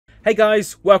Hey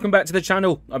guys, welcome back to the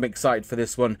channel. I'm excited for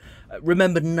this one.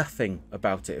 Remember nothing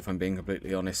about it, if I'm being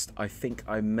completely honest. I think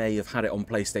I may have had it on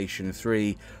PlayStation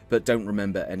 3, but don't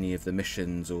remember any of the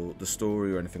missions or the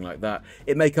story or anything like that.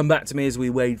 It may come back to me as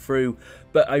we wade through,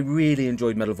 but I really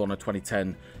enjoyed Medal of Honor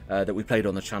 2010 that we played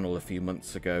on the channel a few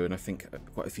months ago, and I think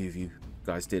quite a few of you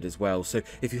guys did as well. So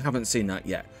if you haven't seen that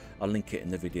yet, I'll link it in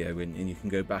the video and you can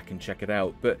go back and check it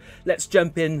out. But let's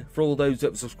jump in. For all those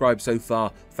that have subscribed so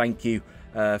far, thank you.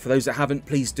 For those that haven't,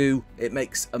 please do. It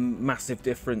makes a massive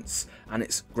difference and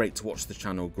it's great to watch the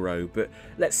channel grow. But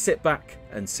let's sit back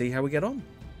and see how we get on.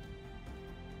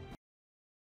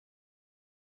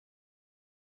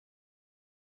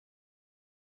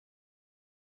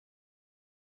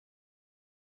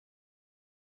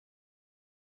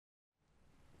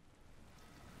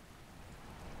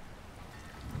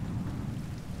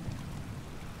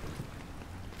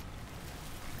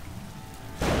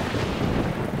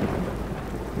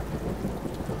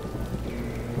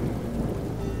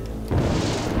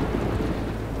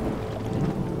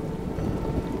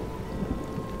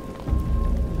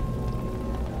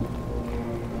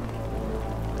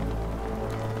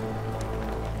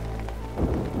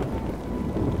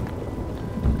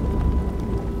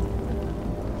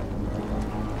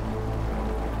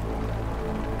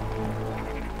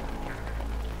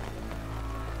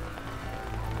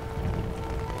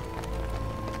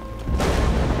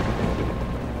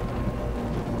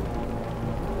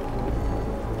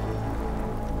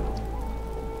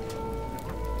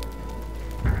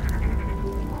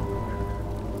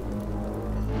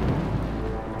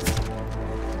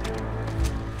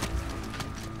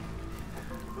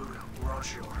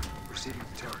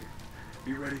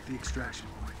 Be ready for the extraction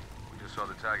point. We just saw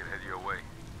the target head your way.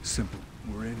 Simple.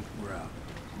 We're in, we're out.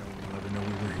 No one will ever know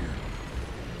we were here.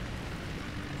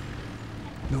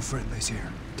 No friendlies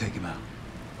here. Take him out.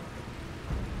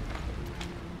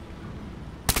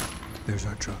 There's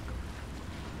our truck.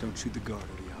 Don't shoot the guard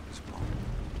or the opposite wall.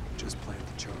 Just plant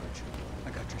the charge. I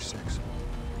got your six.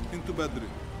 انتوا بدري.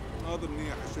 ناظر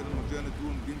منيح عشان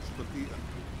المجاندون بيمشوا بطيئا.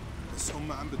 بس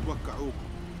هم عم بتوقعوكم.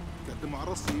 قدموا على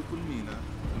الرصيف والمينا.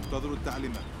 انتظروا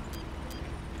التعليمات.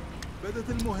 بدت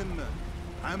المهمة.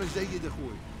 عامل جيد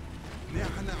اخوي.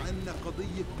 نحن عنا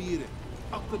قضية كبيرة.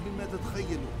 أكثر مما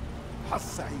تتخيلوا. حظ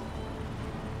سعيد.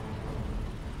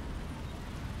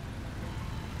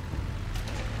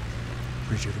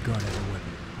 Preacher, the guard has a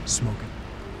weapon. Smoke it.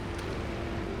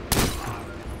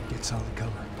 Get solid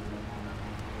cover.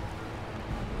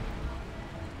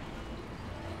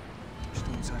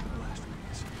 Still inside the blast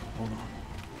radius. Hold on.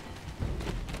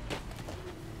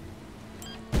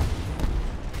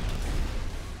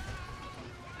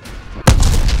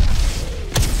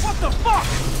 What the fuck?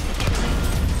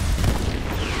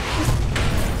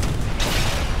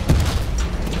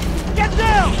 Get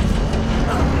down!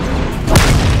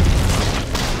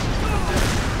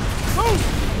 Move!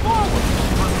 Forward!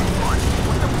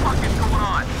 What the fuck is going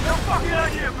on? No fucking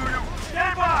idea, Voodoo!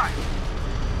 Stand by!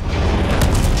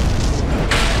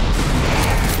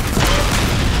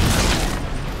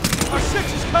 Our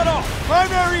 6 is cut off!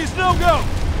 Primary is no-go!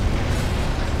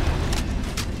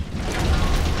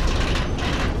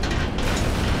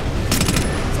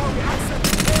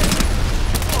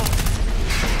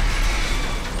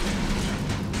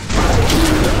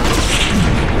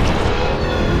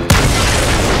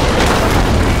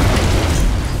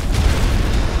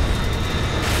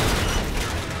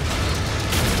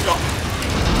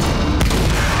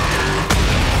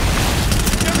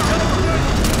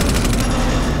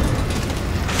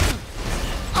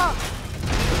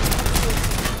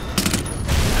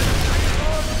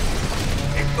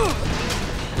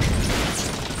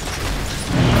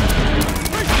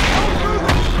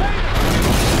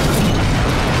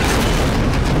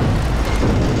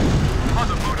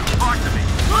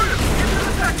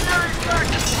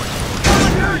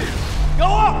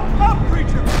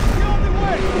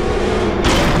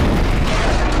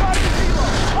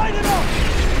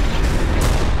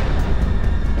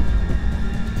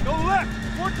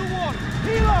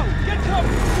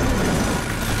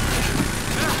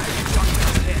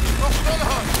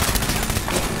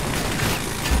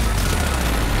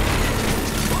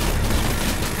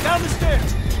 Down the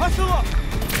stairs! Hustle up!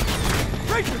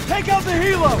 Preacher, take out the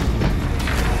helo!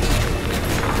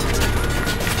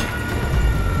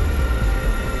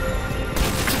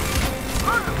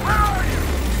 Where are you?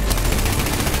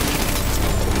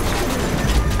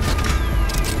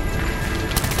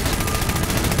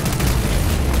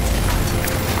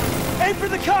 Aim for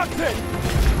the cockpit!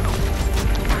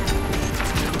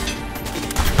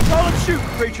 Solid shoot,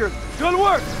 Preacher. Good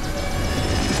work!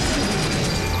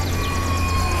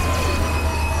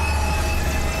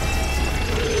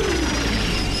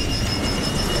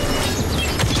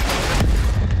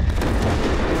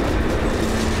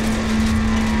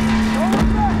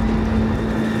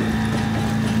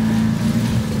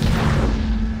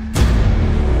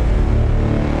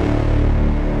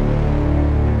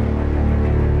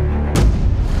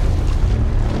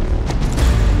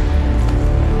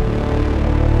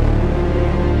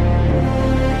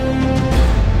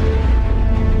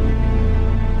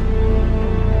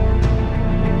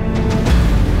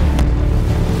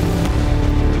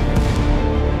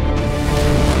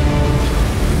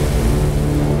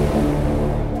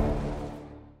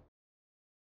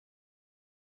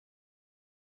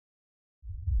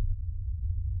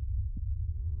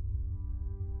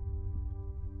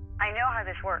 I know how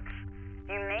this works.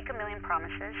 You make a million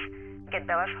promises, get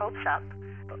Bella's hopes up,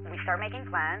 we start making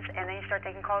plans, and then you start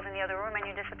taking calls in the other room and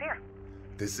you disappear.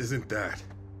 This isn't that.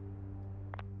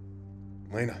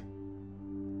 Lena.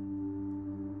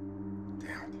 Damn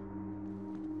it.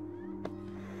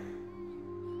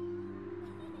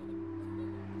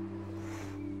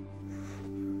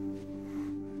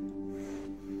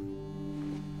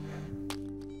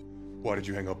 Why did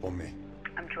you hang up on me?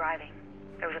 I'm driving.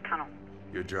 There was a tunnel.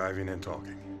 You're driving and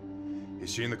talking.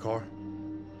 Is she in the car?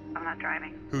 I'm not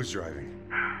driving. Who's driving?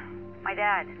 My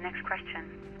dad. Next question.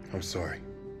 I'm sorry.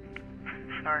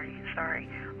 Sorry.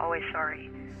 Always sorry.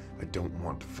 I don't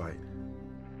want to fight.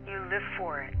 You live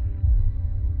for it.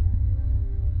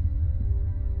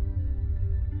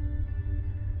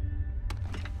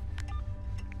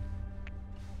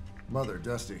 Mother,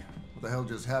 Dusty, what the hell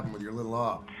just happened with your little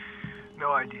op?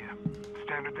 No idea.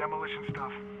 Standard demolition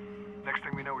stuff. Next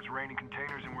thing we know, it's raining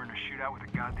containers and we're in a shootout with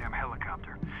a goddamn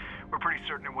helicopter. We're pretty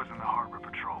certain it wasn't the harbor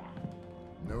patrol.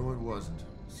 No, it wasn't.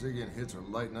 SIGINT hits are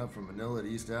lighting up from Manila to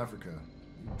East Africa.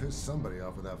 You pissed somebody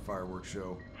off with that fireworks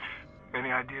show.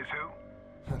 Any ideas who?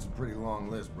 That's a pretty long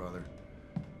list, brother.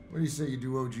 What do you say you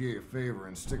do OGA a favor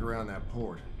and stick around that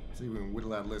port? See if we can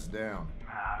whittle that list down.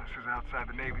 Nah, this is outside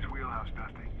the Navy's wheelhouse,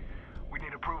 Dusty. We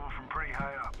need approval from pretty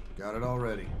high up. Got it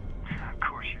already. Of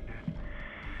course you did.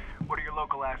 What are your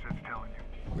local assets telling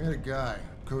you? We had a guy,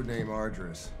 codename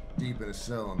Ardris, deep in a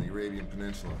cell on the Arabian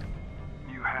Peninsula.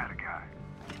 You had a guy.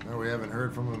 No, we haven't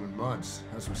heard from him in months.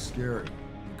 That's what's scary.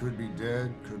 He could be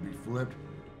dead, could be flipped,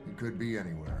 he could be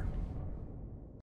anywhere.